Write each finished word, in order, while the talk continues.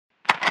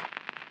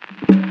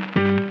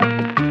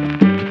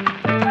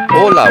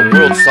Hola,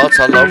 world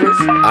salsa lovers.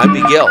 I'm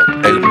Miguel,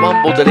 El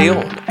Mambo de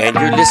Leon, and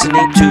you're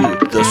listening to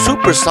the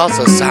super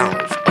salsa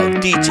sounds of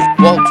DJ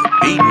Walter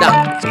B.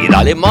 Nice. Y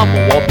dale mambo,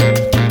 Walter.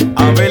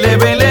 Vele,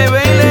 vele,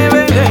 vele,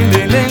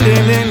 vele, le,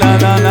 le, le, la,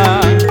 la,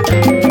 la.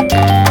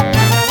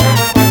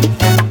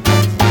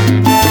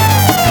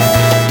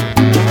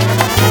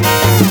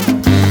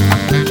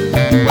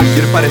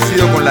 Cualquier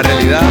parecido con la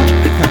realidad.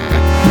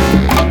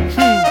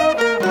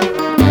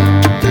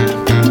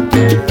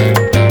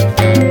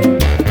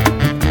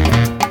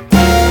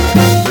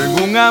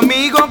 Tengo un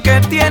amigo que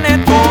tiene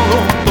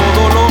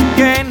todo lo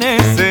que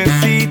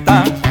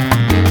necesita: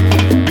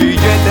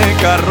 billete,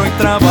 carro y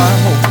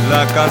trabajo,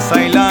 la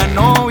casa y la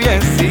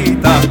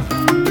noviecita.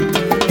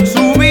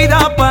 Su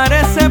vida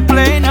parece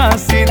plena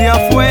si de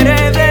afuera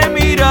he de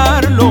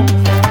mirarlo,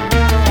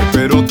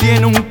 pero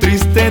tiene un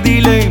triste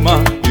dilema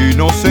y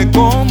no sé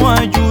cómo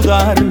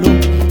ayudarlo.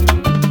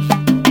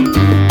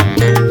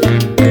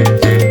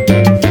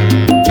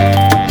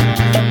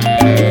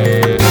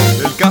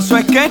 El caso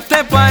es que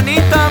este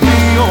panita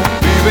mío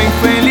vive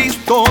infeliz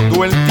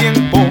todo el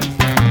tiempo.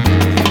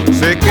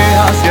 Se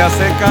queja si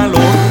hace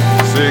calor,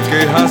 se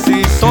queja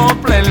si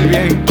sopla el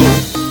viento.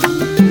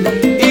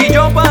 Y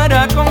yo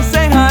para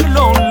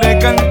aconsejarlo le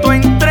canto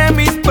entre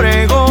mis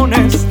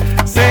pregones: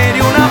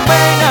 sería una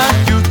pena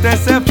que usted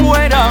se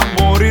fuera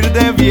a morir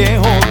de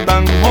viejo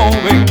tan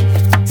joven.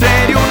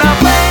 Sería una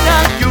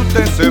pena que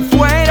usted se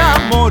fuera a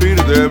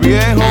morir de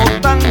viejo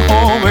tan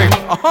joven.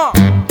 Ajá.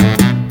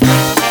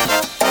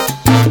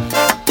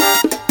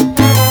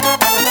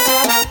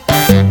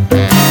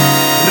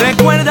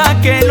 Recuerda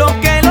que lo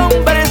que el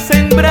hombre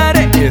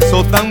sembrare,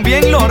 eso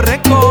también lo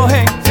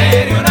recoge.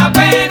 Sería una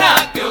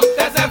pena que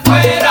usted se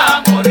fuera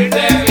a morir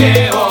de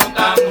viejo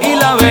tan joven. Y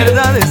la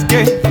verdad es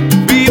que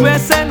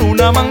vives en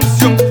una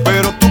mansión,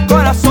 pero tu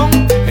corazón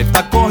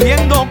está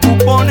cogiendo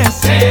cupones.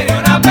 Sería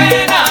una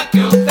pena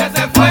que usted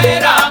se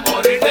fuera a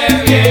morir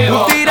de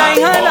viejo Tira y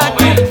tan jala,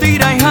 joven.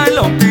 tira y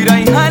jala, tira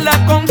y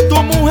jala con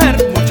tu mujer,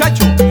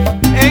 muchacho,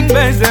 en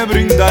vez de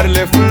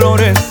brindarle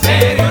flores.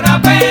 Sería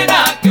una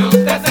pena que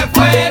usted se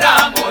fuera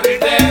a morir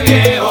de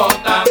viejo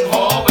tan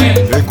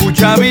joven.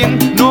 Escucha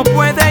bien, no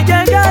puede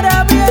llegar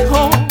a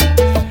viejo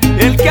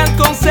el que al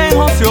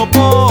consejo se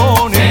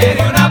opone.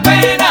 Sería una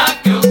pena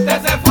que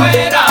usted se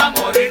fuera a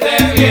morir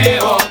de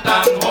viejo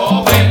tan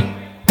joven.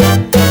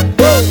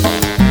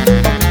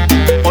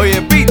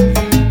 Oye, Pete,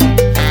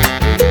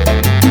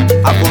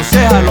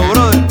 aconséjalo,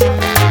 brother.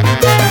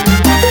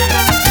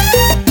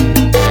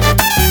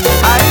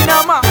 Ahí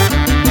nada más.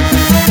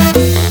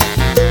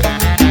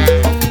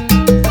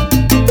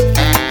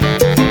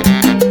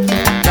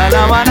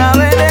 La Habana,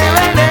 vele,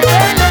 vele,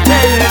 vele,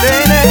 vele,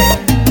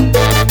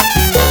 vele.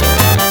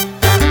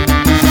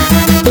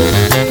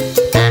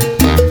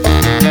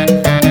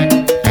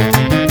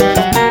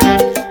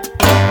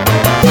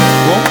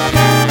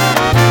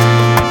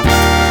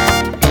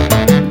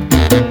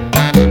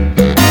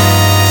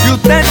 Si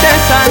usted es de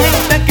esa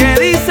gente que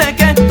dice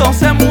que esto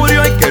se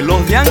murió y que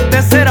los de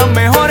antes eran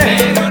mejores,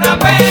 Sería una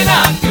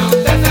pena que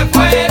usted se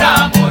fuera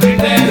a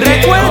morir de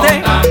recuerde,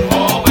 viejo tan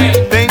joven.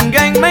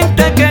 tenga en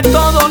mente que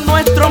todos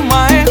nuestros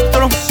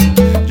maestros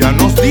ya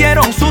nos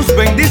dieron sus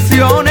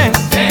bendiciones.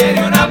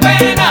 Sería una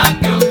pena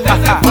que usted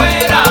se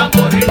fuera a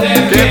morir de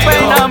Qué viejo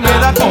pena me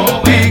da tan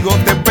joven. contigo,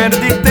 te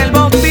perdiste el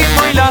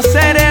bautismo y la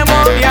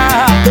ceremonia.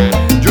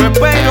 Yo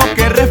espero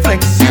que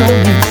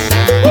reflexiones.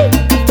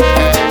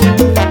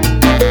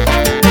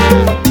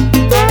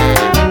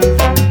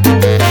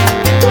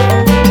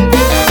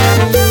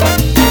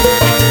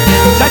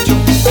 Chacho,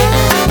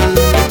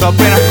 esto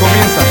apenas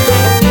comienza.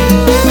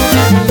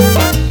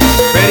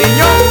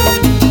 Periñón,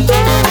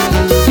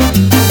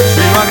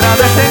 si no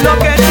agradeces lo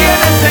que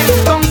tienes,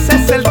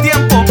 entonces el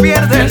tiempo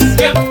pierdes. El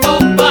tiempo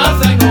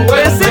pasa y no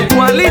Es vuelve.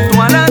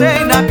 igualito a la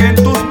arena que en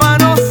tus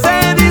manos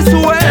se El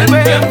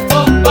disuelve.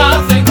 tiempo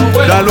pasa y no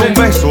vuelve. Dale un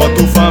beso a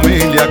tu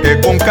familia que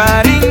con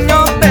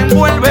cariño te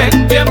envuelve.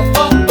 El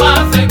tiempo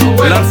pasa y no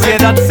vuelve. La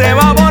ansiedad se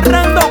va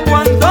borrando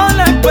cuando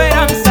la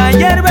esperanza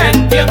hierve.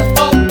 El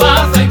tiempo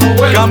pasa y no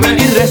vuelve.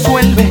 Camina y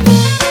resuelve.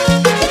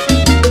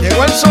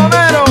 Llegó el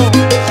sonero,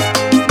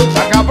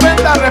 para que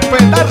aprenda a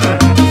respetar.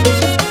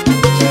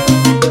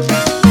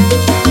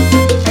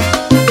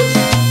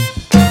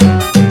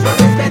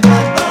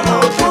 Respetando lo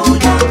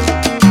tuyo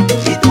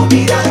y tú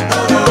mirando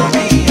lo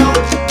mío.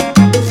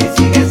 Si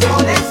sigues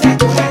con ese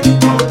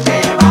cuento te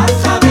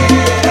vas a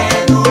ver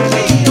en un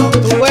lío.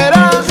 Tú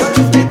verás,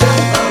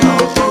 Respetando lo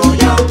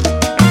tuyo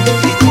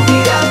y tú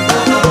mirando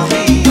lo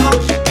mío.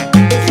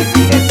 Si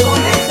sigues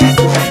con ese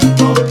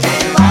cuento te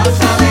vas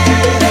a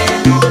ver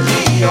en un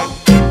lío.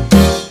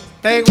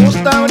 te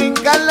gusta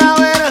brincar la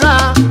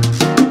verja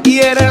y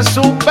eres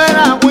súper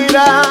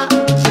agüira.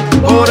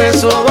 Por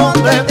eso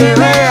donde te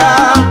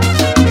vea,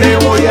 te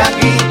voy a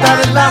quitar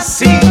la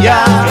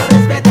silla.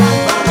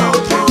 Respetando lo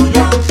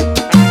tuyo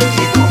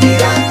y tú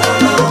mirando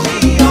lo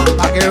mío.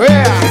 Para que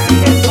vea. Si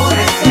sigues con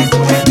ese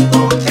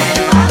cuento te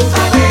vas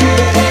a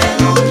ver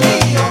en un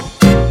lío.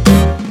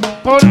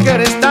 Porque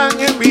eres tan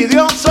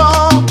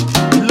envidioso,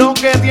 lo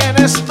que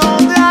tienes no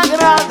te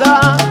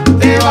agrada.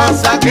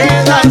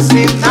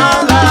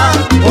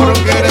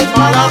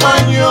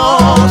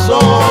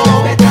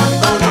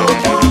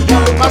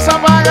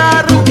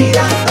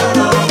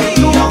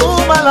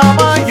 queda la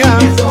maña.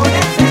 Con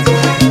ese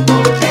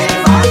cuerpo te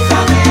vas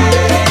a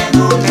ver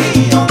en un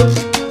lío.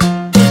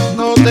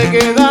 No te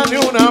queda ni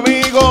un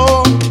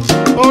amigo,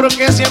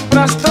 porque siempre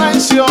has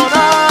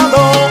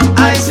traicionado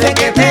A ese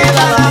que te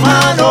da la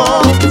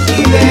mano,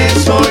 y de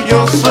eso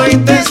yo soy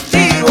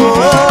testigo.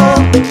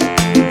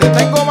 te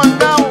tengo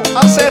mandado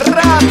hace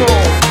rato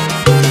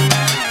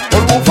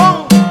por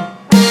bufón.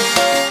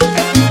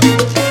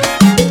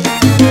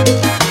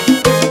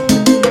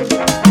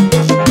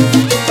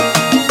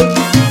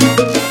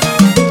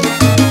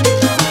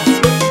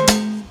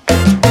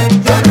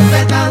 Yo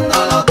respetando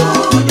lo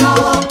tuyo,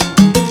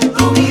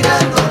 tú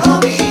mirando lo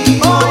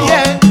mío.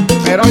 Oye,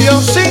 pero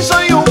yo sí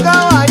soy un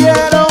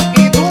caballero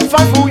y tú un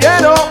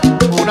farfullero,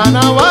 una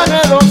navaja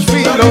de dos Yo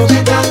filos.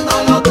 respetando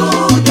lo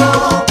tuyo,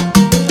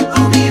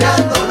 tú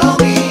mirando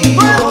lo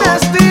mío. No es mi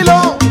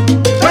estilo,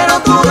 Pero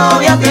tu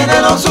novia tiene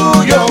lo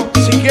suyo.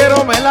 si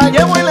quiero me la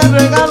llevo y le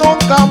regalo un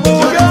Yo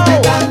capullo.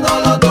 respetando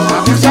lo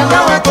tuyo, Se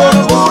acabe tu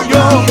orgullo.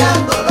 tú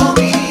mirando lo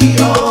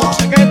mío.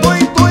 Sé que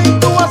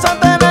tú vas a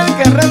tener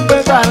que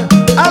respetar.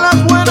 A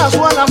las buenas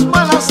o a las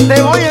malas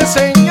te voy a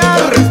enseñar.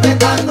 Yo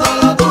respetando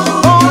lo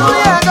tuyo,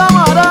 Oye,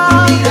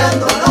 camarada,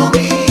 mirando lo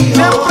mío.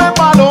 siempre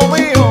pa' lo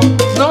mío,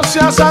 no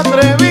seas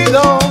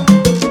atrevido.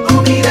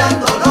 Tú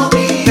mirando lo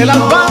mío. Te las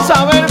vas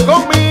a ver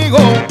conmigo.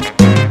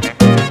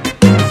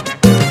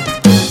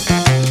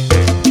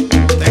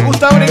 ¿Te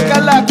gusta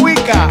brincar la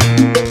cuica?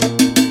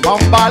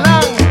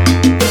 Bambalán,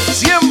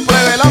 siempre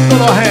velando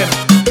lo ajeno.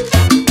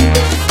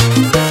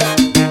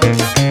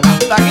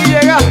 Hasta aquí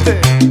llegaste,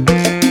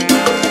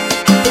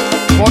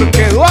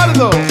 porque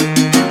Eduardo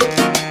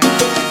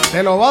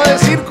te lo va a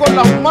decir con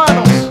las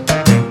manos.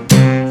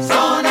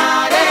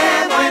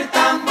 Sonaremos el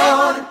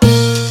tambor.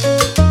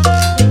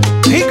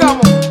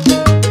 Jícamo.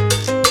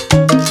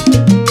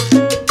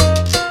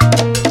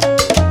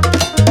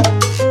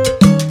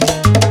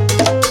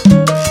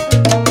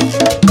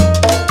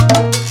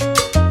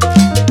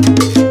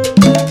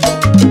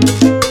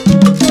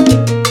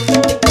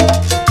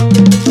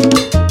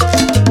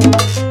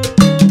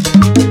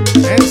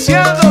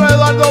 Enciéndolo,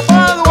 Eduardo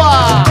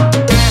Padua,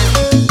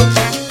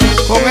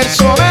 con el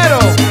sonero.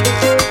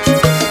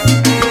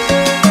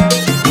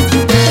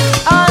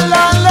 A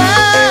la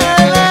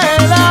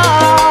lela.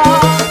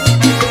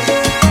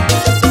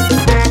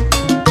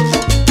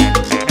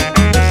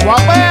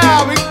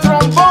 Guapea, Big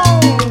Trombón.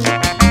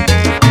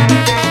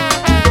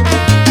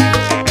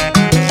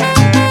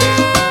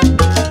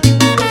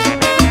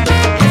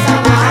 Esa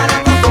mala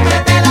costumbre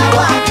te la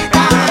voy a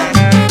quitar.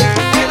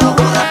 Te lo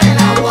juro, te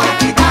la voy a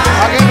quitar.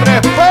 Pa' que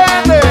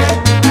respete.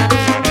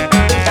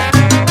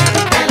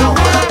 Te lo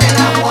juro, te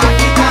la voy a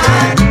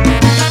quitar.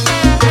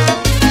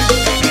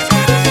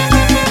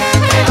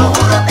 Te lo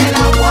juro, te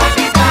la voy a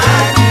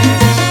quitar.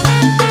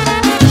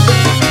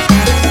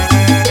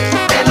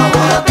 Te lo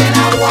juro, te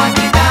la voy a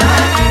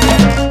quitar.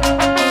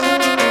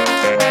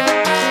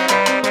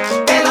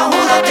 Te lo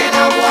juro, te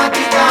la voy a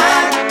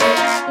quitar.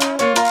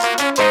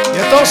 Y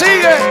esto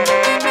sigue.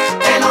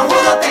 Te lo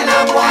juro, te la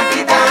voy a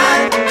quitar.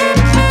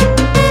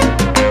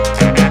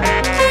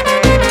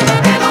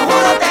 Te lo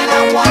juro, te la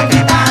voy a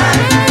quitar.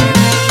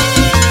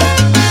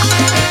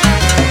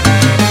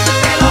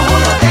 Te lo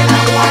juro, te la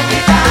voy a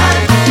quitar.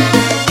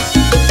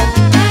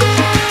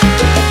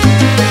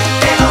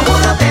 Te lo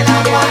juro, te la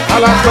voy a quitar. A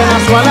las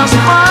buenas o a las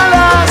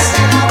malas,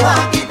 Te la voy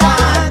a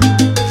quitar.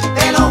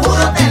 Te lo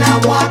juro, te la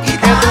voy a que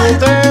quitar.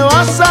 tú te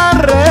vas a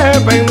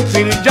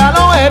arrepentir, ya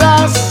lo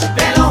verás.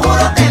 Te lo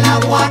juro, te la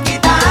voy a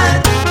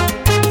quitar.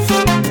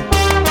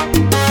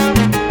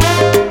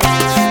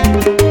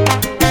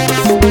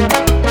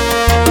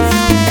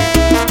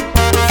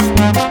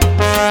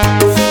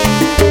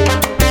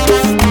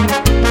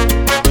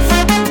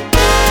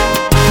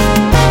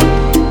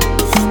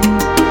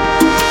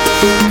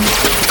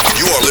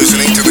 You are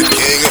listening to the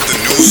king of the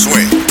new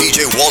swing,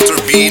 DJ Walter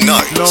B.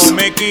 Nice. No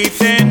me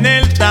quiten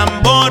el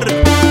tambor,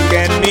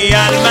 que en mi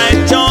alma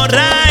hecho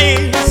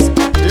raíz.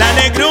 La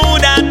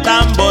negrura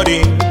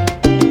tamborín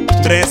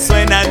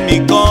resuena en mi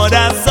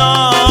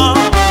corazón.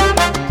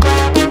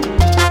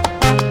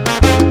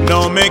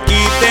 No me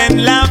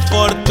quiten la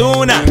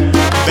fortuna,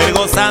 ver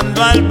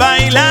gozando al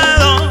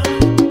bailado.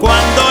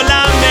 Cuando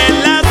la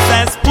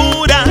melaza es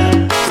pura,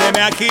 se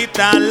me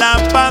agita la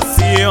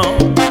pasión.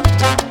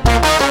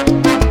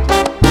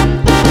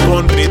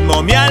 Con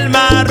ritmo mi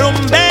alma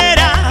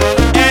rumbera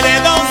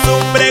heredó su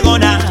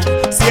pregonar.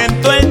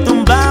 Siento el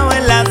tumbao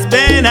en las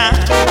venas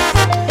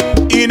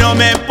y no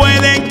me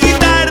pueden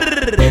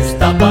quitar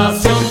Esta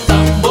pasión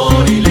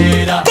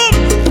tamborilera,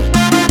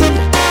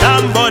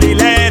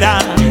 tamborilera.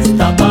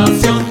 esta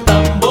pasión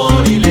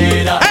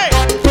tamborilera. ¡Hey!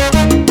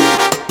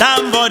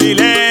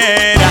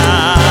 Tamborilera.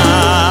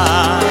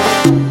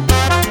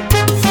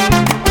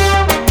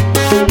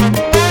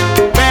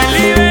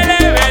 Beli, bele,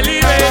 beli,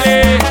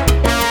 bele.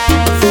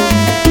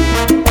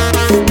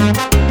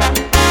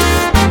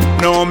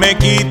 No me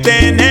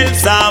quiten el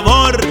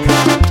sabor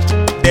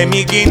de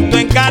mi quinto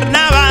en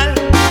carnaval,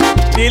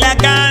 ni la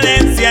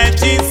cadencia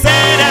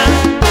hechicera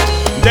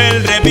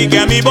del repique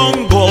a mi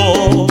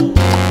bongo.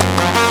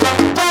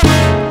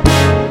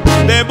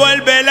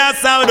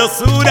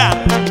 sabrosura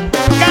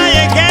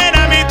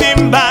callejera mi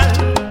timbal,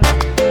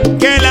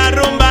 que la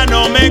rumba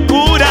no me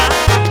cura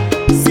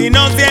si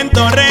no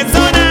siento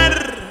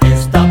resonar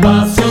Esta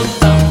pasión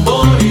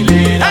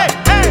tamborilera, hey,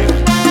 hey.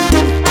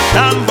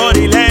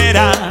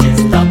 Tamborilera,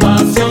 esta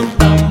pasión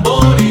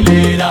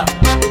tamborilera,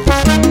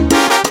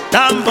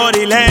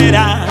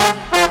 tamborilera.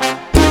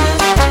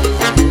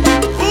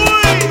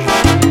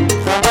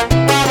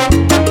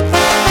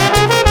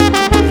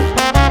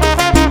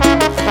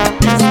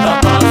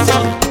 esta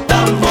pasión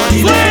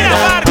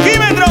tamborilera,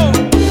 ¡Parquímetro!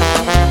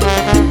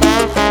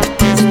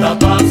 esta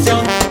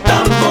pasión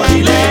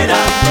tamborilera,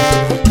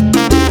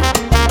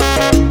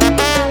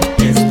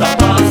 esta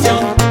pasión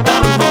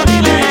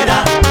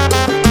tamborilera,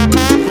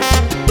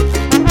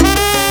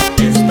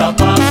 esta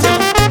pasión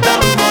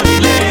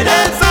tamborilera,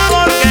 El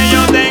sabor que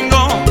yo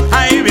tengo,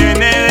 ahí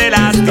viene de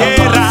la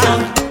tierra.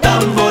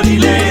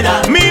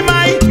 tamborilera, Mi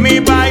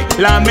pai,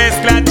 la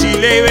mezcla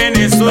Chile y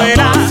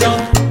Venezuela.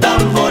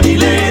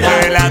 tamborilera,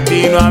 De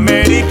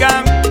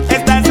Latinoamérica,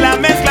 esta es la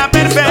mezcla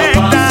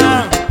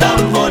perfecta.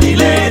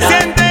 tamborilera,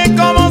 Siente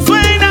cómo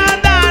suena,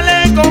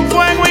 dale con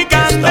fuego y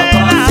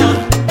candela.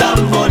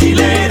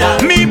 tamborilera,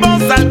 Mi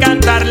voz al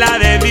cantar la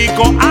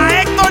dedico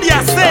a Héctor y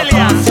a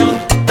Celia.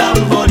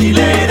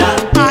 tamborilera,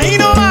 Ahí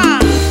nomás.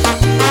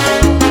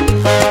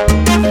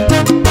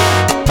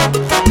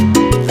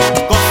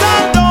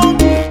 Gozando.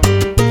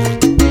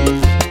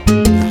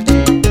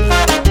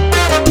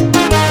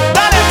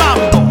 Dale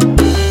mambo.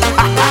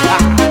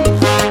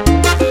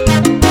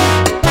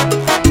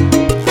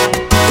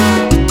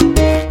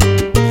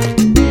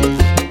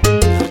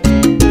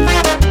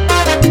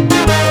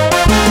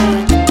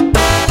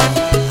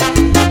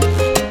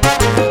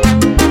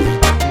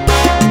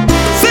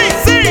 Sí,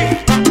 sí.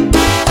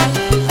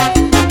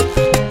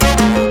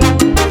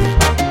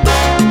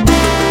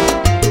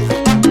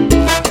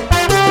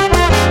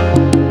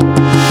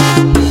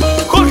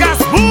 Jorgas,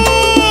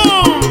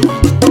 boom.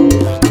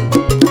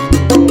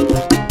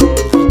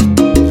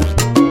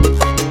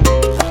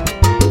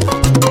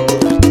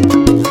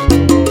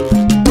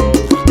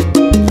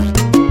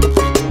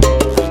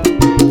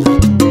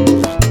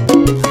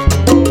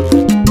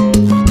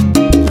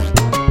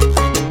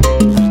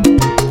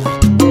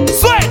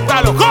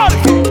 Suéltalo,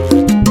 Jorge.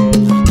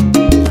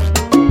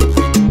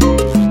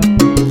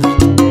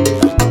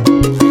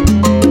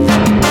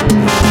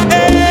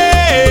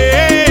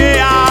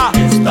 Ah.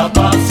 esta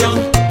pasión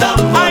Ay,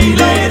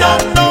 tamborilera,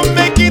 no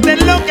me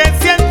quiten lo que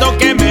siento,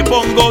 que me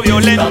pongo esta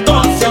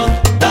violento. pasión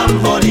Que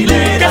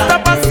tamborilera,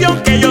 esta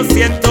pasión que yo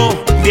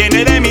siento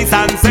viene de mis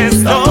esta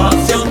ancestros.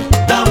 pasión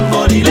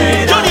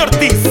tamborilera, Johnny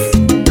Ortiz,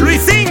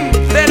 Luisín,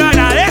 te lo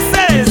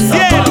agradece del esta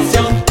cielo.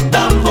 pasión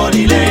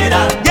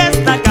tamborilera, Y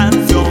esta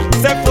canción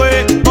se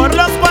fue por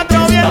los cuatro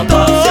esta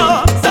vientos.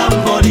 pasión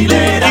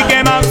tamborilera, ¿Y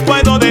qué más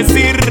puedo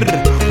decir?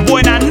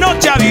 Buena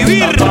noche a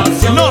vivir. esta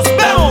pasión Nos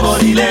vemos.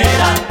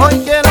 tamborilera, Hoy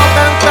quiero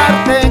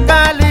cantarte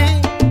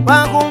Cali,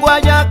 bajo un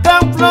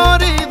Guayacán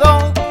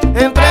florido,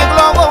 entre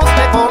globos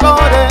de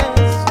colores,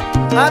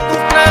 a tus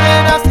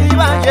praderas y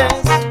valles,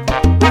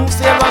 un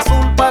cielo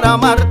azul para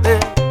amarte,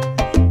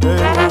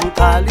 en un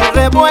Cali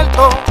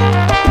revuelto,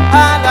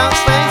 a las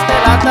 6 de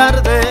la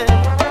tarde.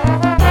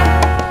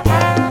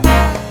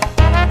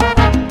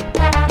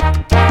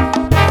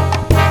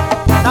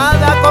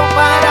 Nada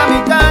compara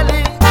mi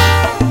Cali,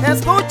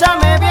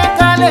 escúchame bien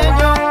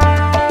caleño,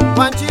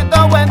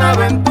 Juanchito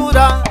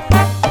Buenaventura,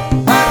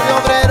 Barrio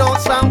Obrero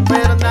San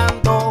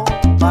Fernando,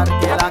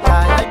 Parque La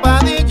Caña y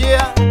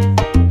Padilla,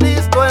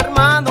 listo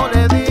hermano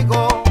le digo.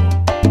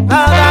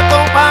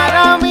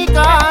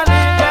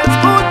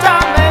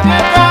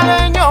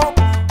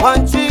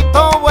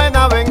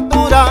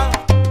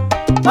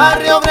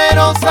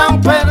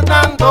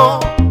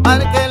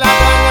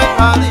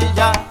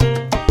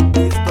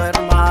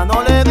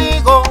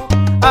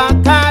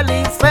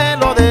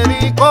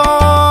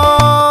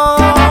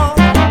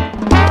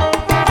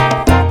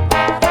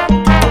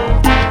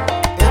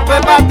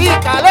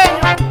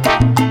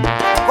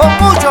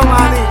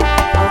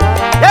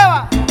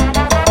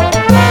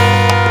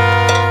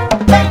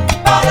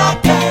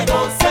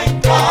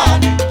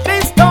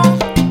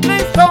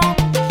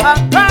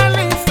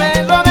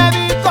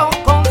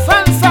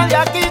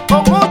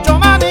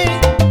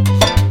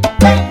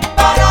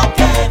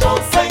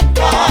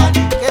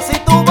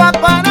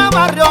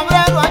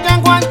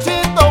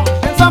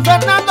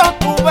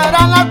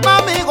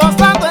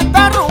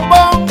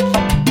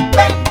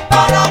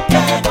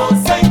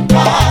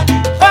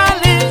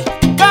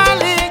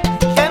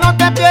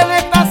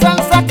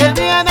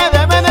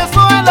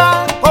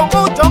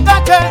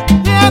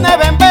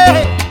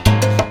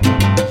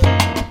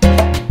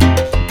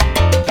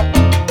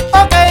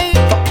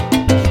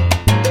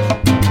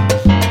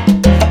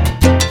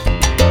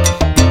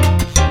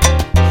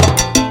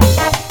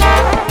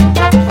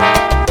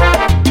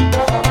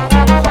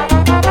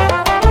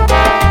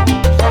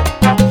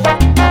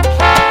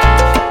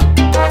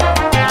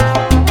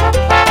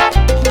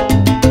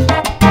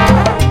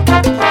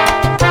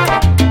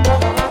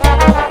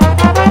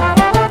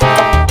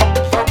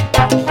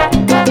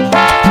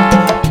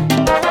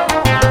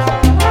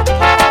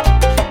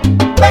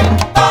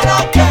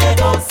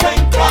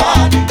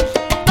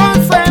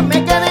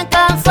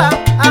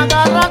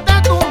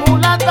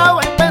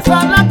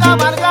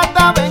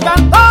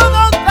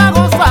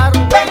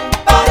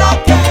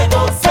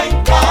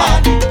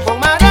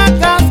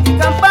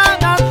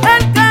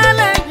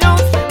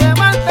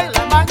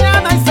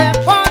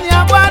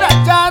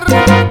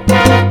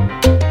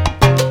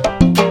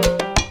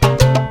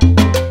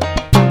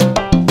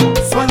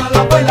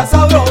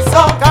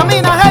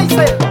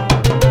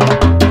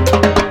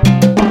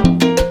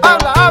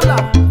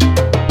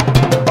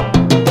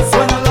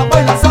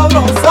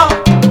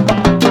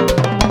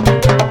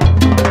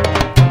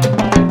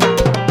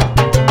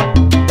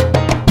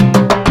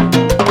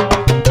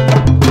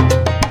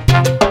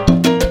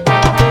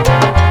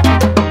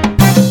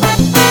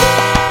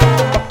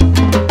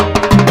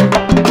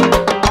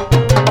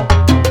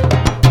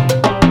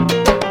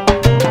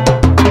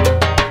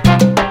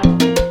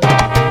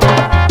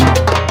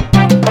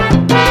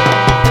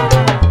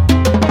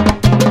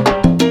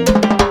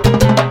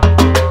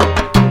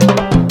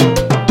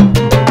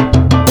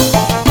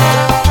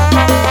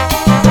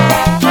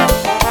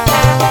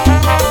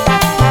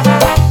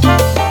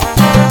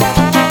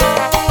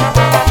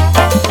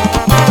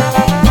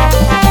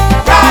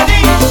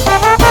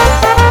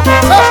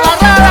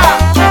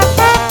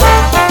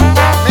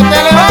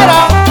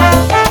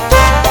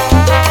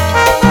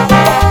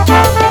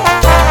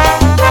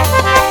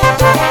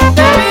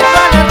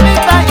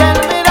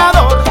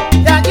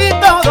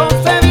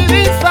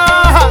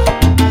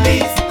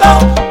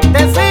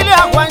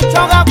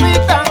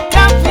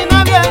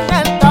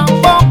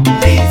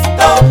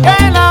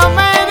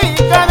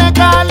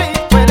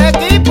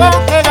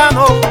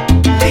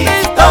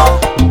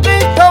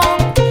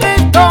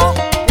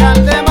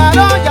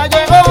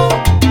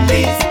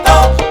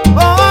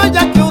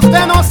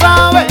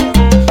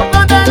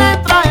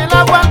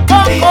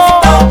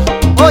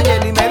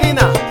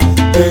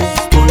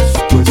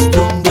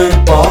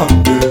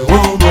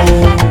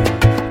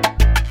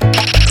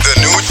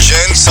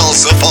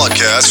 Salsa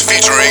Podcast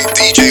featuring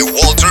DJ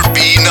Walter B.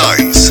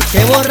 Nice.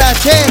 ¡Qué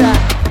borrachera!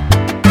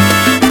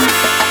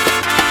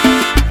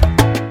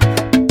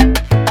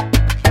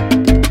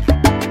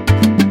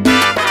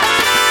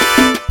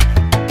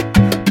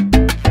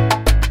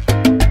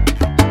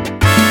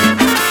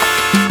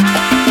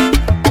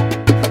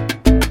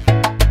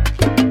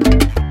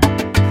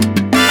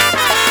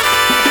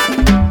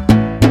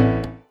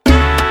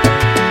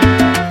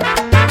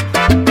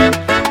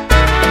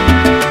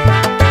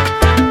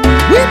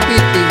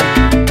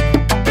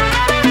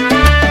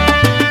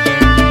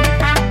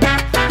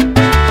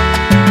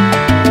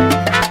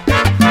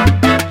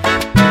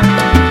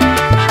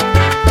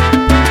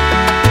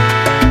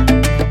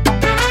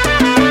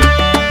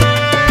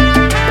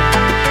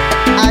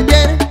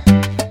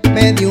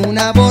 Me dio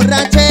una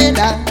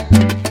borrachera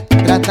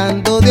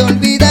tratando de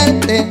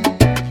olvidarte,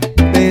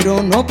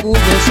 pero no pudo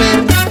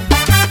ser.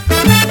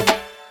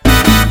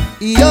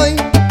 Y hoy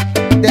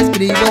te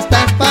escribo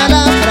estas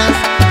palabras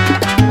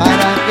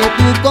para que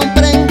tú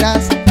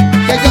comprendas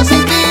que yo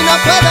sin ti no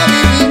puedo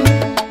vivir.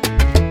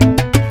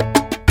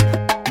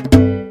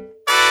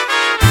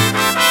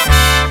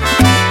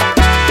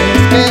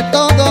 Es que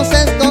todos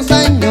estos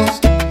años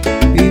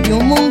viví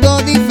un mundo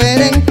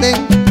diferente,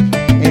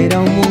 era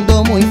un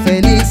mundo muy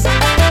feliz.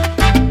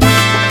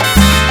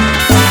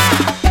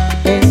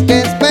 Es que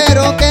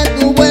espero que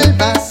tú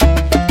vuelvas,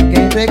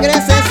 que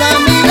regreses a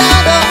mi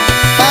lado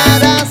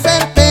para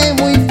hacerte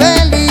muy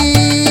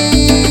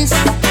feliz.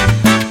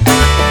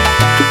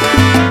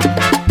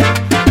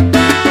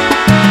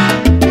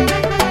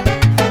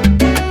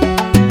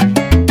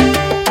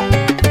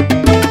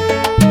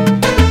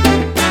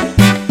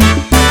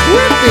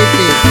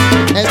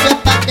 Eso es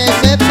pa' que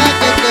sepa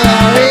que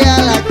todavía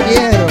la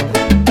quiero.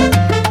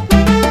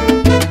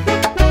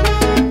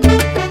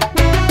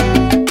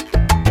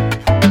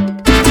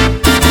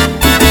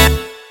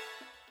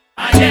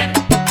 Ayer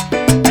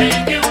me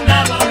dio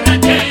una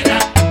borrachera,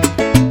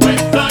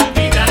 pues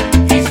olvidar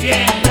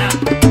quisiera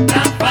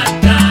la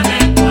falta de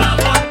tu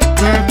amor.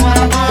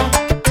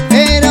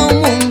 Era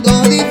un mundo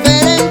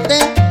diferente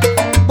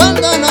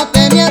cuando no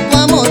tenía tu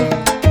amor.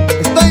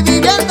 Estoy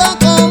viviendo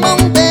como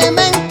un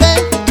demente,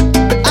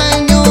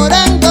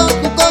 añorando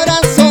tu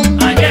corazón.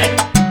 Ayer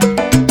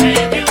me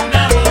dio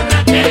una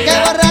 ¡Qué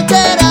borrachera,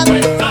 borrachera!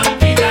 pues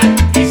olvidar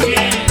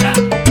quisiera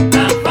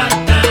la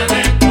falta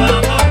de tu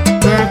amor.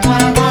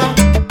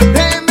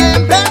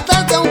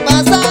 Remembranzas de un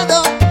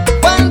pasado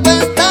cuando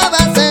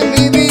estabas en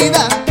mi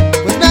vida,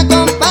 pues me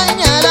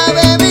acompaña la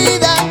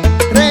bebida,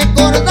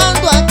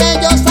 recordando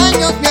aquellos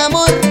años, mi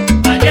amor.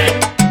 Ayer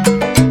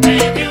me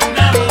dio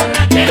una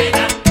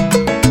borrachera,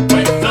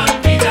 pues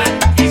olvidar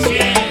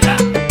quisiera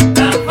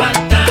la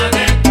falta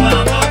de tu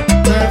amor.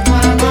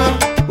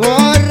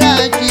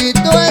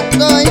 Borrachito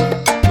estoy,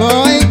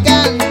 voy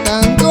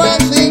cantando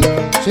así,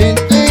 sin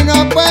ti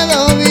no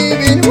puedo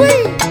vivir. ¡Uy!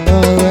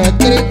 Todo es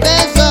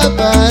tristeza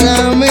para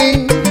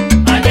mí.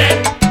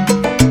 Ayer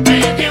me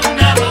dio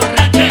una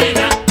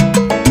borrachera,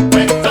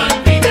 pues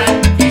olvidar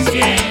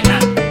quisiera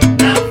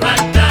la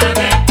falta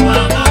de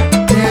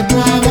tu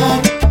amor.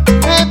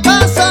 Me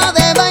paso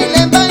de baile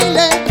en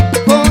baile,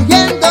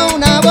 cogiendo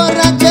una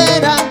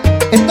borrachera.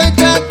 Estoy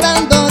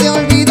tratando de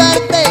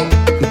olvidarte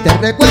y te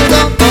recuerdo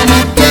como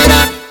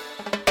quiera.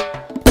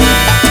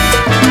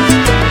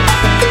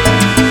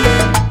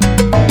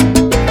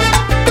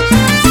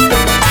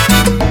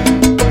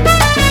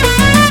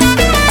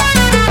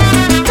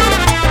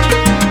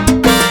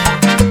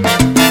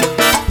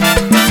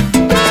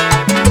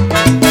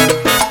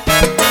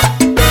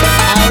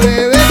 A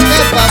beber que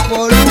pa'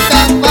 por un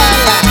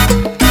campala.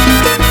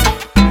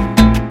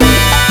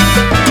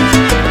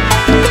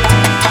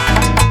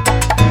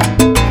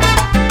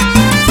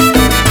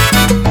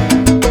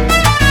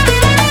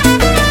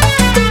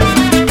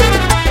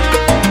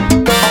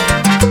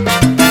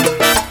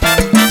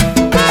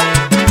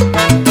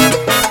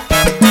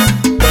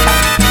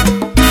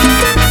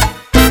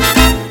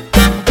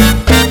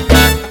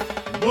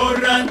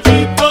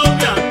 Borrachito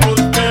me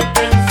acosté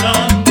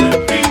pensando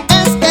en ti.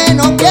 Es que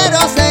no quiero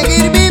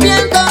seguir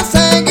viviendo,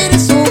 seguir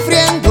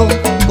sufriendo.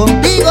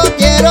 Contigo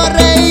quiero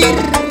reír.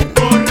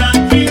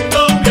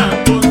 Borrachito me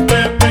acosté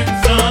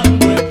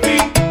pensando en ti.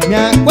 Me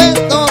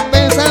acuesto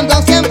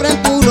pensando siempre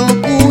en tu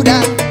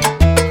locura.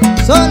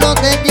 Solo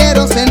te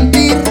quiero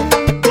sentir.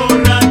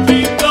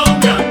 Borrachito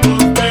me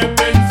acosté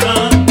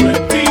pensando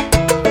en ti.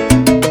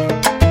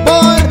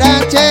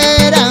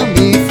 Borrachera,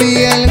 mi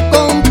fiel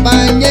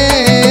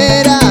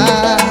compañera.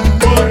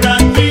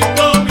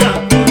 Borrachito me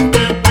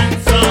acosté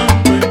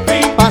pensando en ti.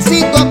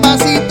 Pasito a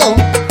pasito,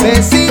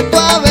 besito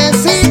a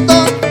besito,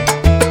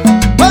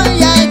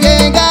 voy a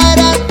llegar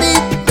a ti.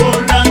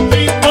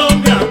 Borrachito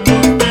me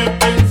acosté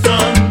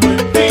pensando en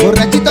ti.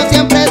 Borrachito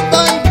siempre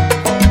estoy,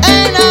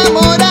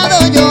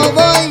 enamorado yo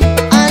voy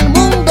al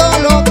mundo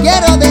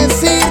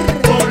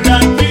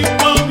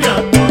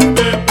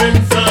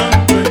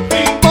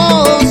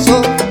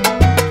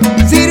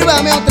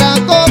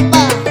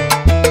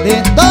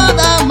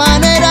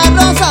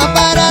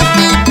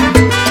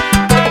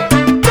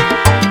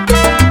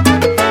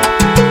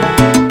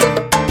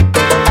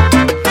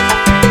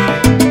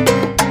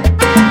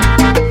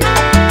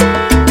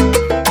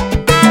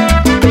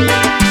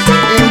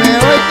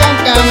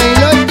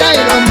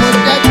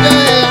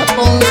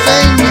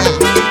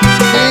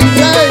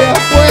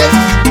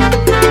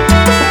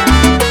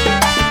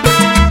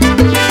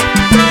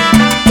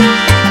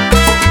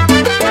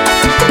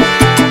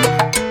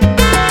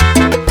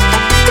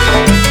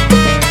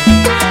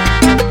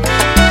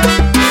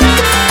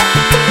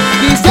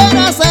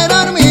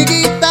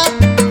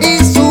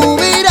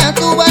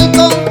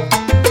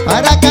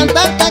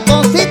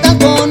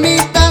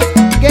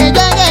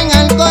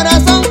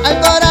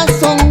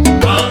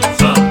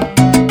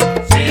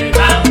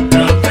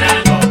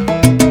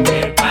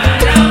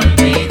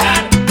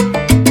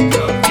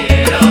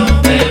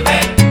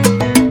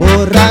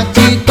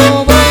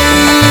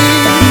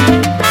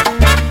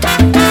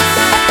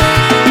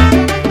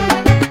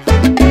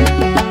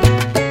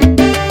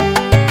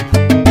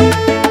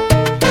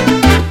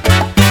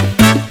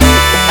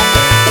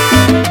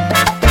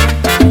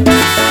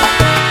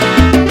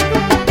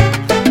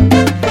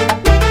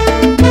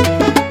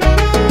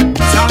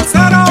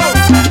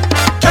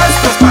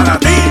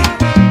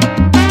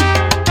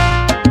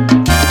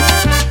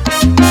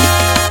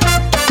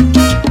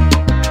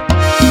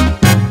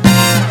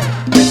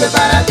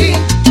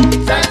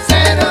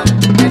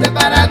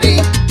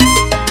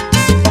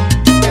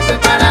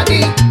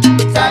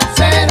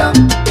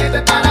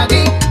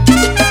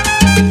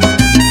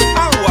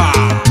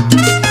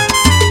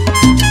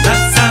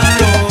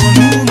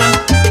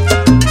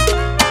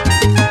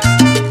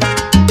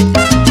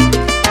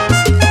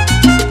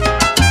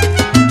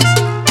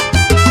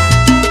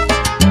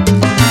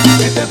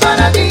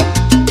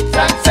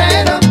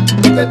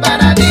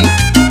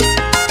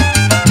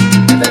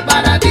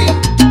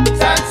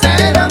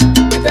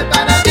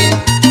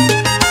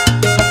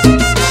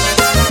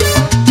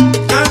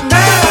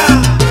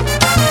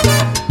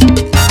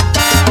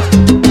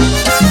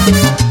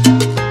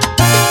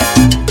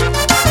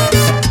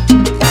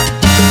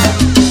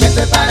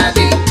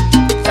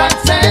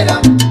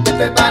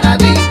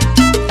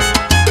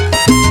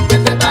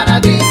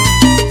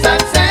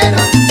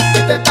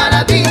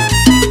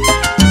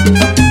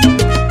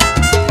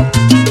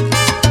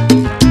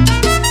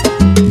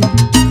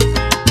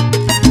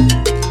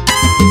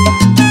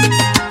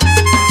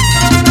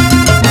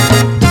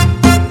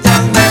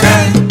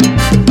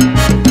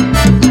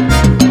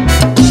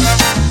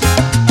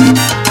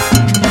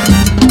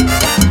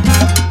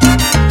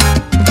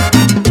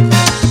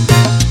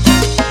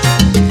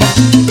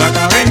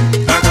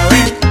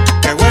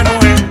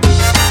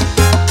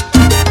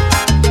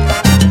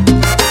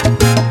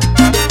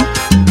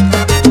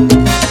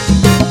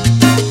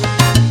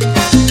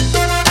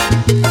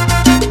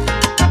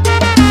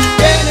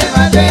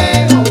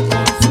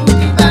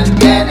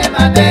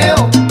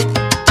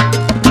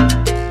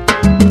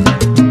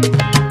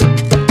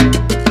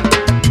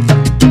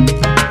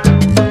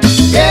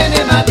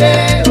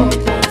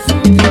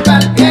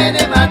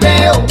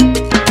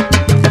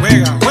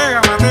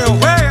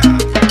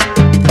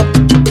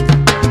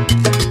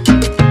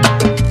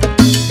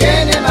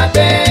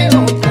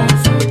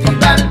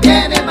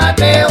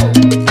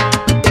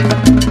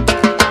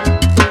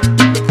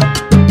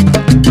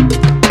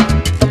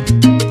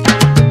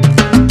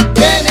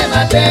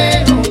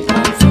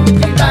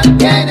timbal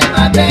viene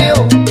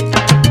Mateo.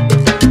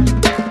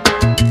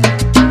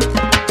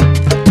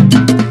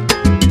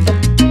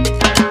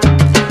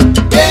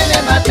 Viene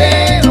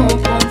Mateo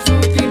con su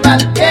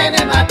timbal,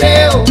 viene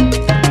Mateo.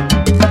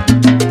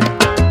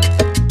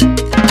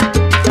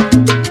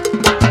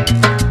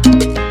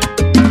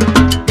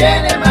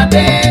 Viene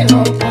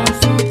Mateo con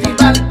su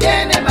timbal,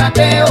 viene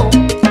Mateo.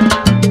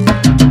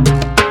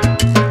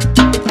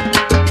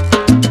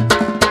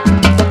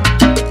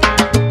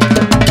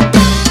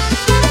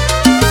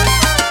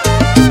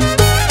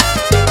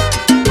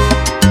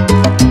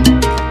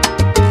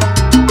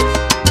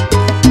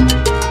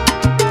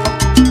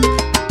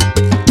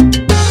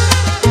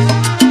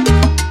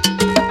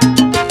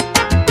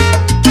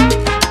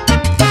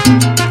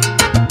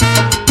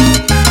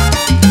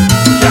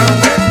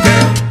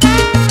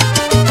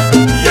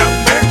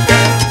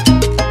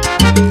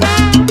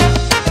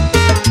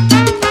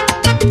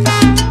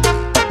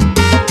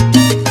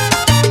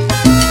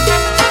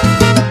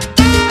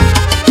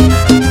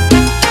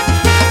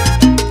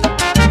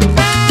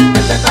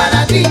 Este es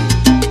para ti,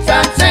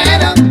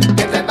 salsero,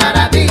 este es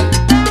para ti.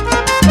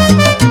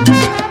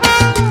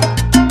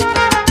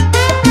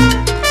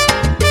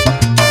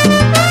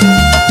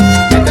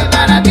 Este es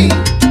para ti,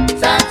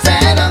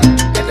 salsero,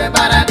 este es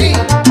para ti.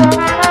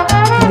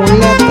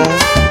 Mulata,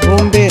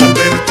 bombero.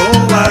 Alberto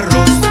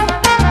Barros.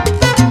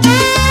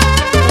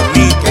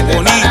 Bonito, Este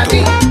es para ti,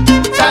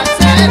 bonito.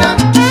 salsero,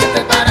 este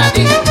es para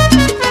ti.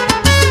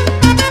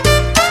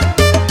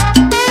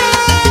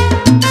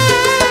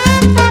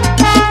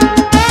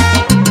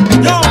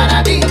 Este es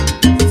para ti,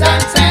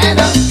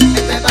 salsero,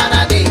 este es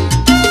para ti.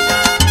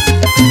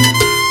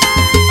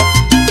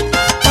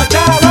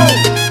 Machado.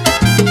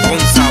 Con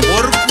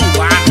sabor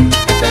cubano.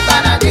 Este es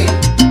para ti,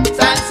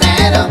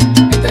 salsero,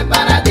 este es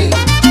para ti.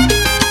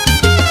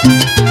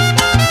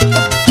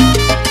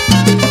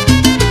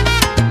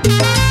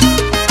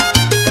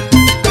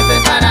 Este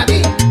es para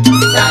ti,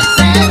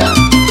 salsero,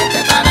 este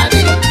es para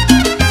ti.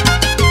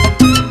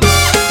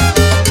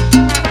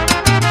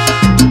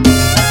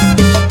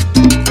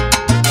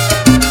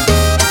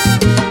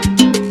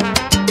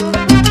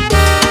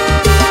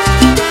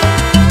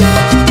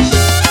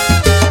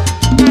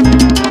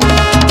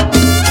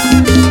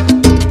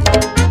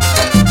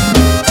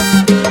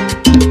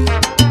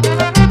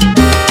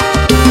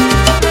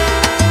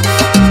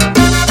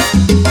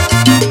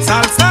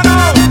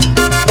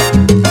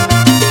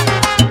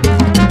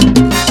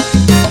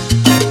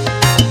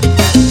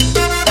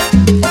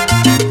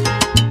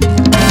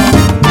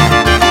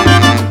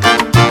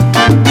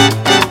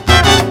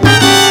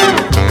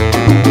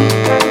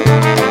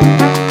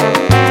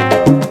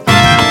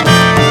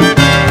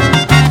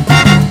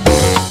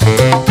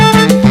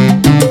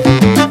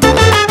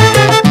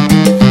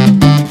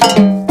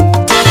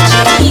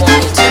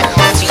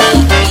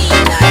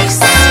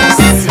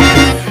 Salsero.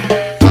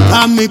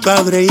 A mi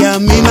padre y a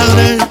mi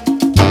madre,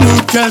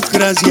 muchas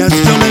gracias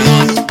yo le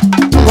doy,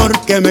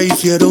 porque me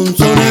hicieron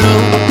sonero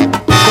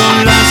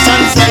con la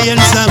salsa y el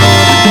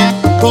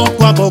sabor.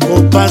 Poco a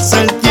poco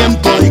pasa el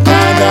tiempo y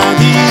cada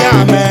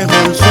día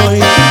mejor soy,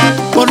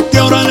 porque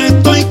ahora le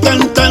estoy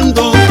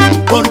cantando,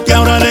 porque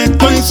ahora le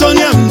estoy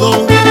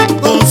soñando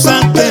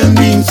cosas de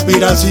mi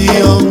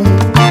inspiración.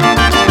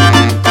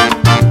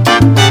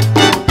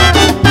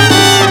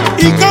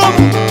 ¿Y cómo?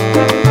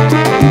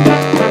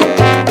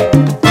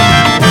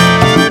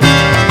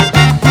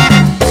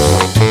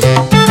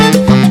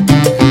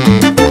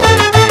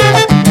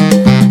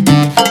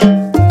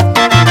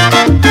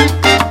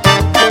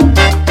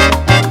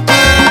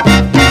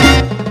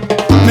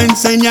 Me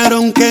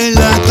enseñaron que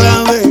la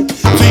clave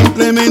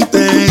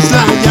simplemente es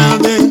la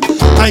llave.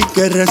 Hay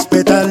que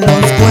respetar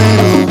los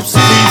cueros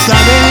y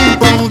saber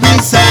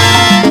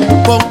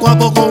improvisar. Poco a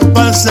poco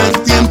pasa el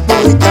tiempo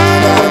y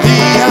cada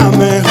día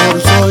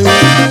mejor soy,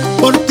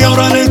 porque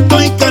ahora le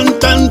estoy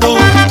cantando,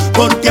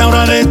 porque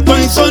ahora le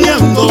estoy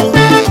soñando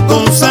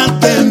cosas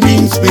de mi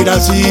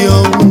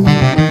inspiración.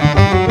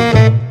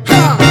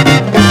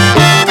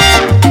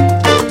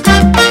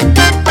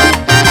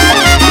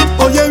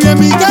 Oye bien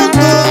mi canto.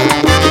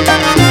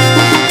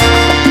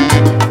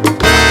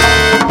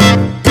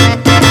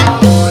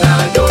 Ahora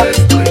yo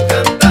estoy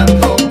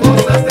cantando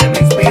cosas de mi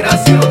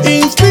inspiración.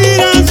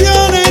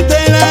 Inspiraciones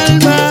del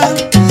alma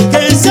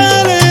que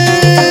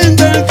salen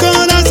del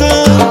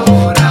corazón.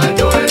 Ahora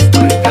yo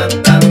estoy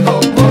cantando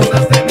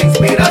cosas de mi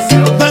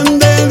inspiración. Tan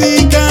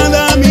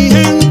dedicada a mi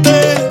gente,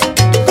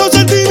 con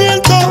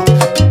sentimiento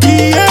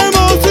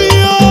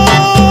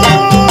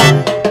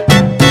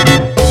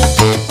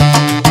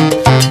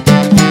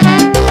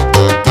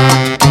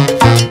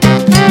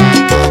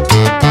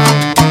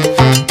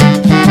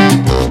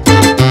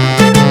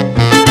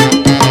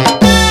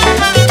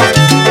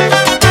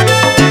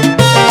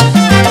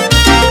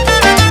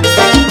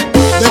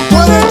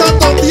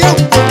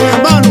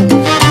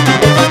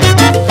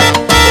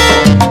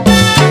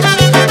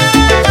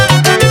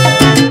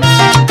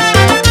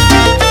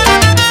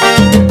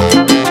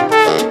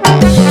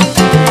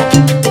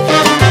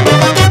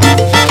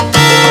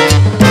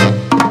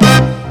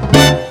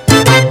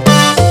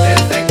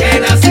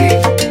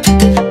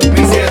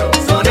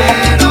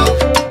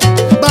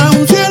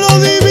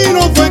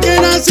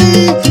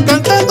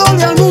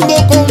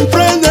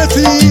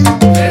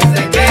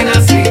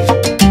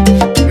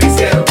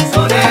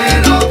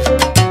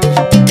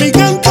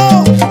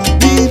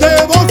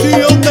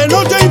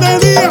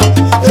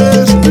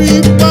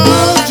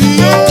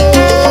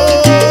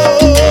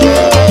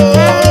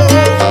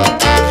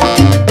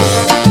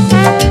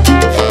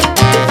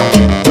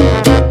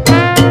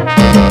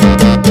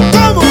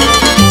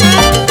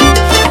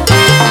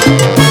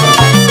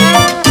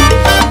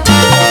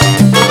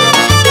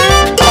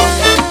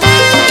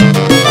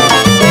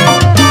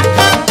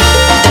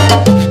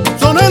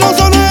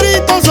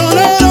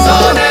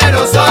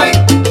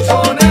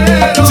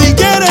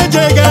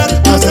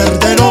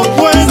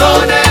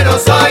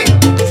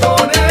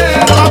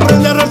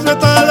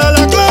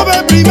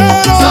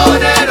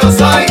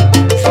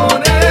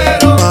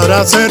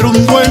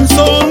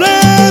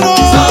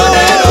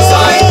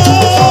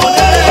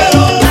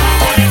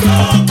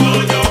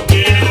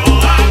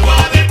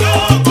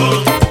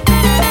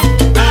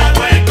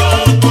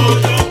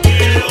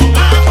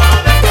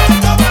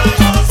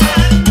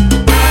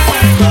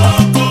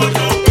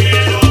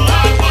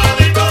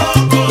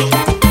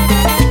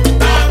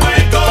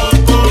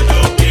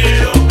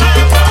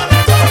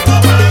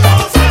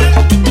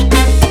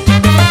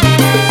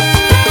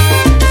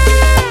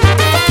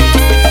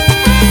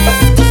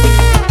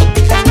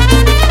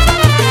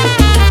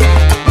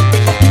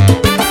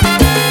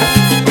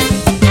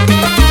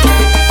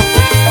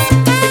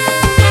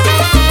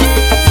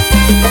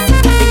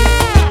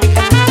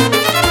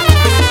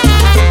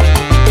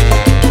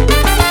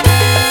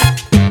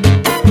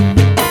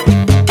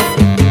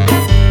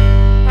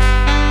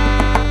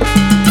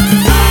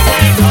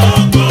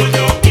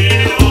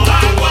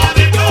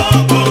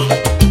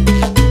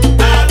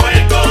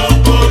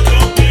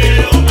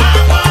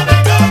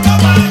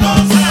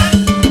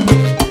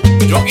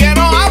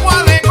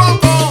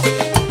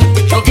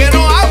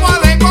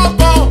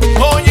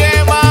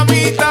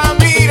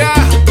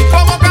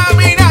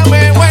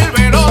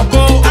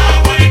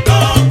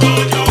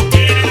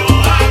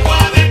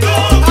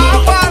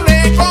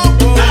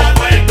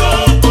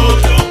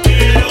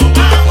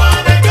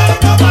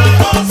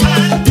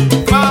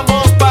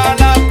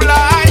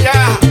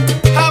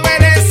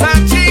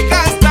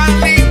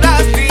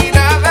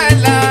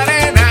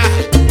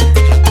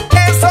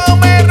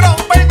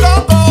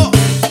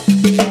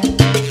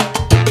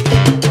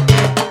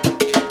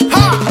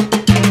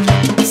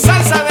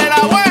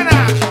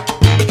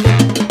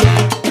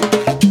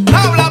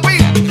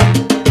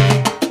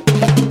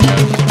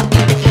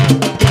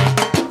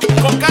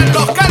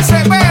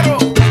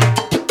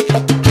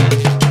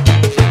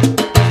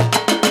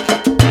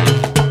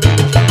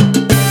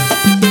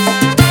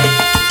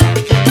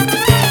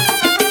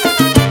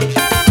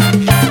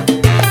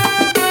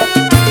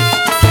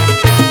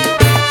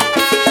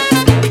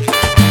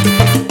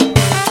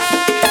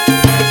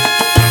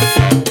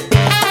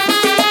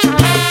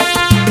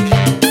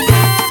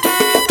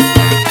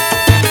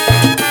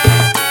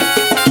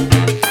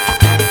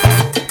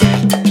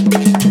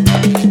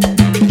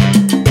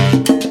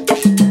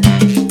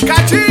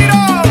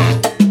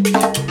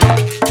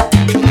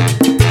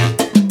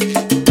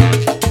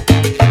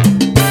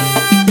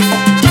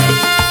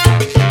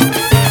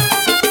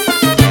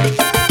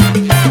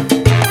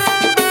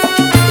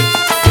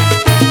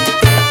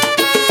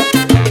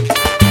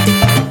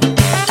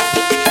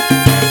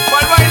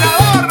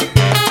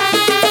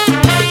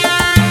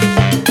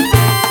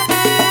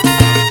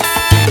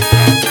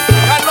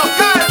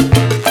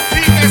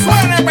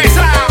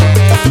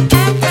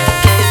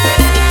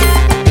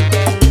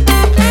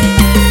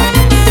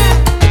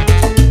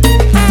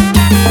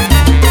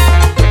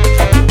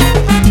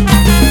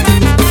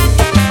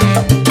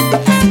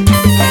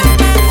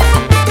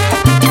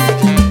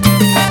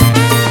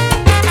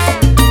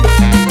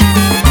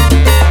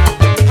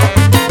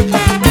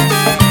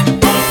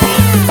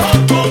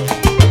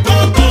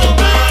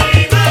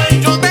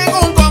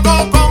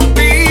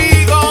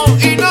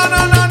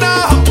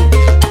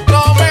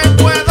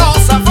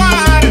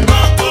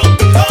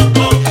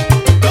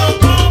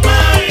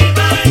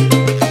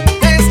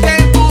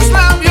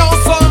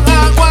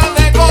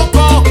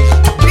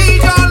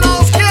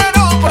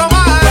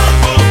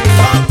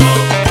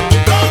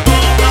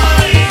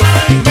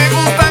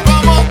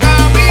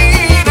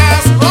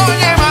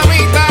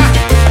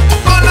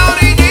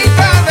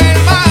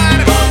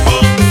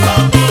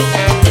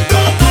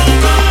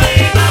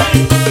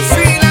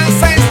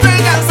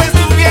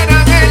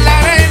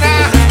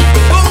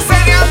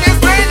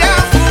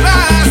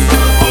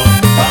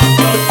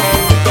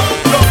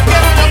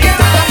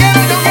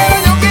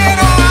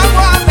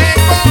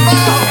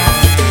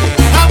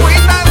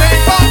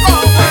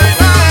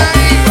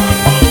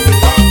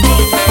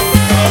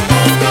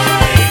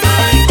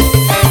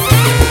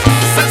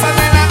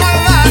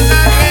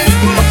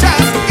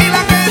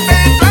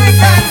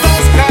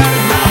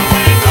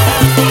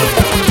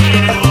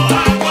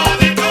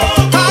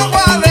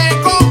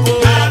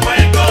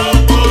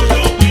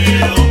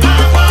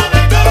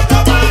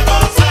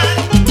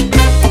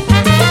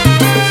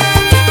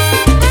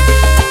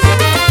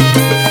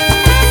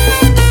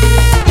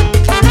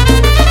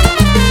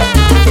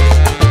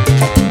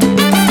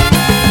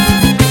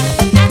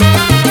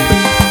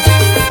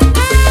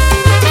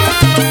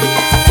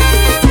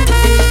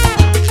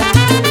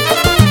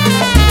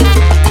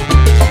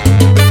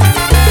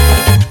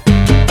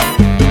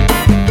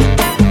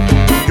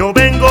Yo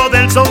vengo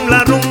del son,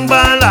 la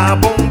rumba, la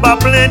bomba,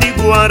 plena y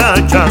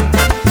guaracha.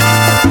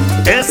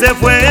 Ese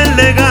fue el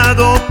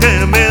legado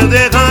que me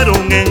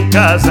dejaron en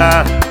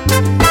casa.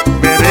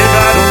 Me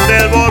dejaron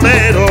del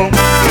bolero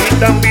y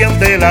también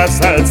de la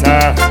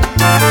salsa,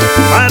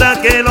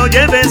 para que lo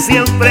lleve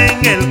siempre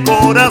en el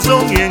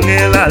corazón y en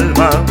el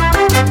alma.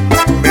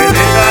 Me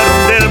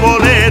dejaron del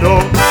bolero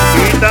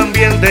y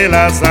también de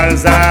la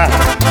salsa,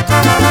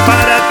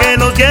 para que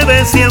lo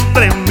lleve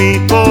siempre en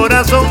mi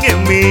corazón y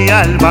en mi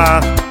alma.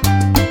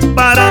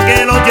 Para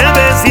que lo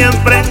lleve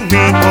siempre en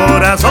mi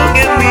corazón y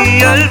en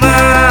mi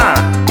alma.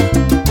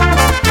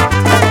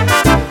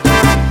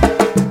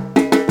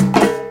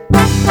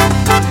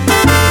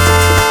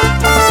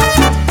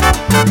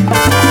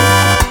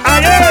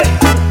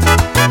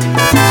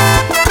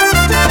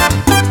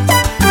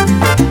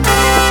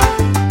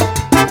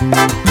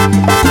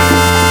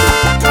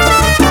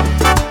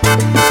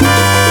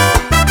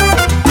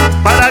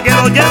 Para que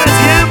lo lleve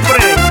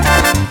siempre.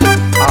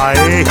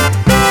 Ahí.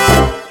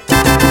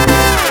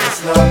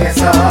 Esto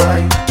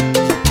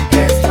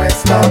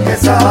es lo que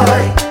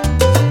soy,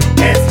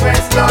 esto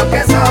es lo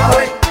que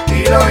soy,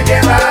 y lo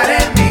llevaré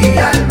en mi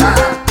alma.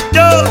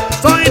 Yo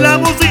soy la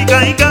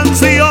música y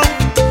canción,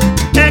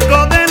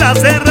 eco de la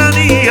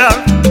serranía,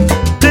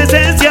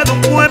 esencia de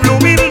un pueblo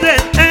humilde,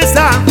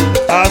 esa,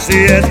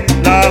 así es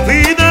la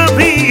vida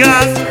mía.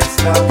 Esto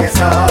es lo que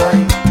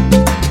soy,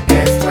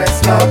 esto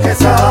es lo que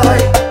soy,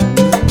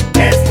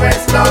 esto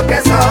es lo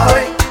que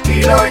soy,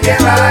 y lo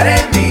llevaré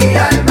en mi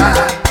alma.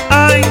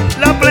 Ay,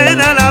 la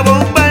plena, la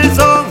bomba, el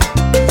son,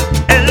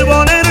 el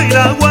bolero y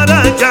la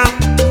guaracha,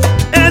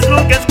 es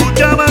lo que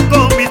escuchaba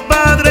con mis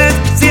padres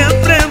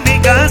siempre en mi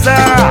casa.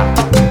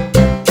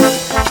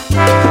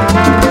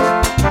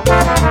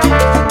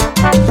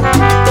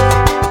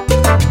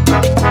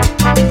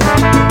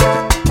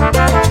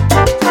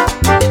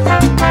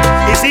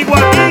 Y sigo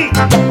aquí.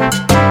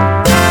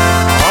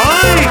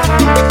 Ay,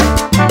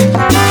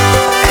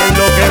 es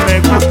lo que me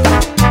gusta.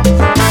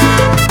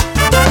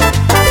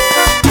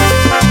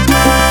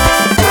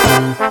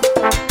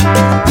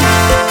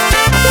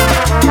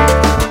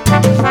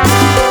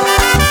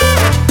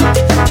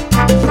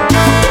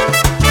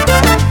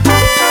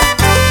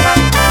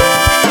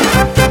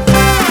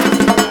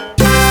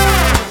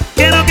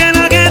 Quiero que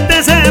la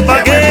gente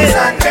sepa que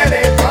Sangre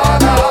de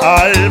todo,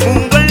 al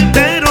mundo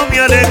entero mi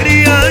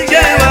alegría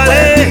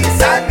llevaré. mi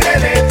sangre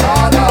de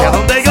todo, Y a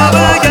donde yo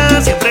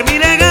vaya siempre mi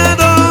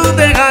legado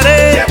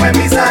dejaré. llevo en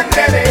mi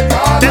sangre de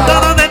todo, De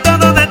todo, de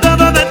todo, de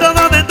todo, de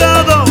todo, de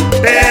todo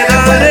te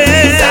llevo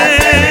en mi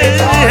sangre de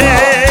todo,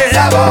 daré.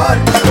 sabor.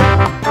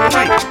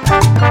 Uy.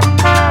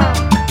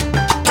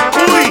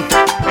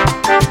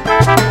 Uy.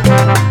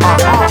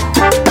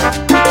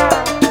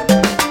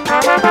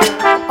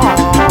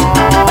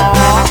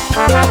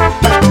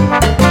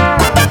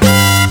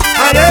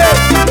 Ayer.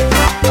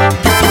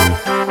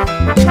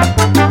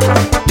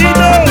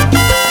 Tito.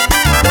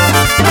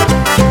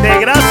 De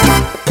gracia.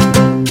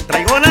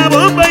 Traigo la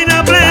bomba y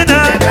la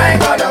plena. Te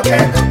traigo lo que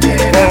tú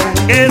quieras,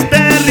 Con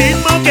este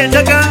ritmo que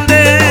echa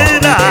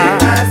candela.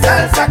 la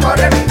salsa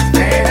corre mis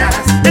venas.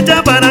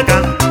 Echa para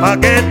acá, pa'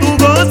 que tú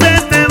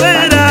goces de Te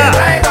veras.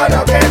 traigo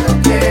lo que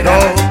tú quieras,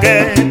 Lo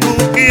que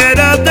tú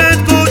quieras de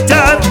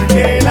escuchar.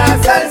 que la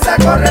salsa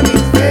corre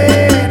mis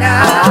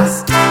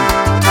venas.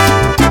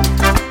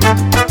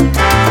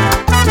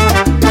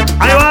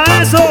 Ahí va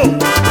eso.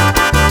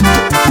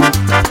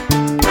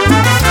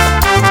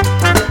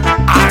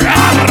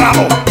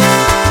 Agárralo.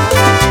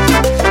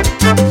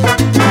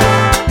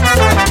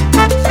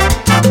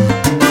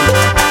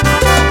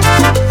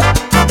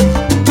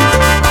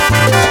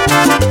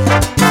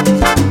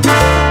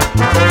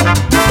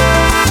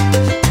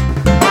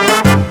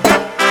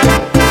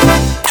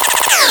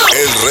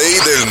 El rey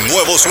del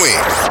nuevo swing,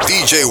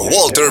 DJ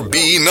Walter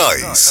B.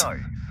 Nice.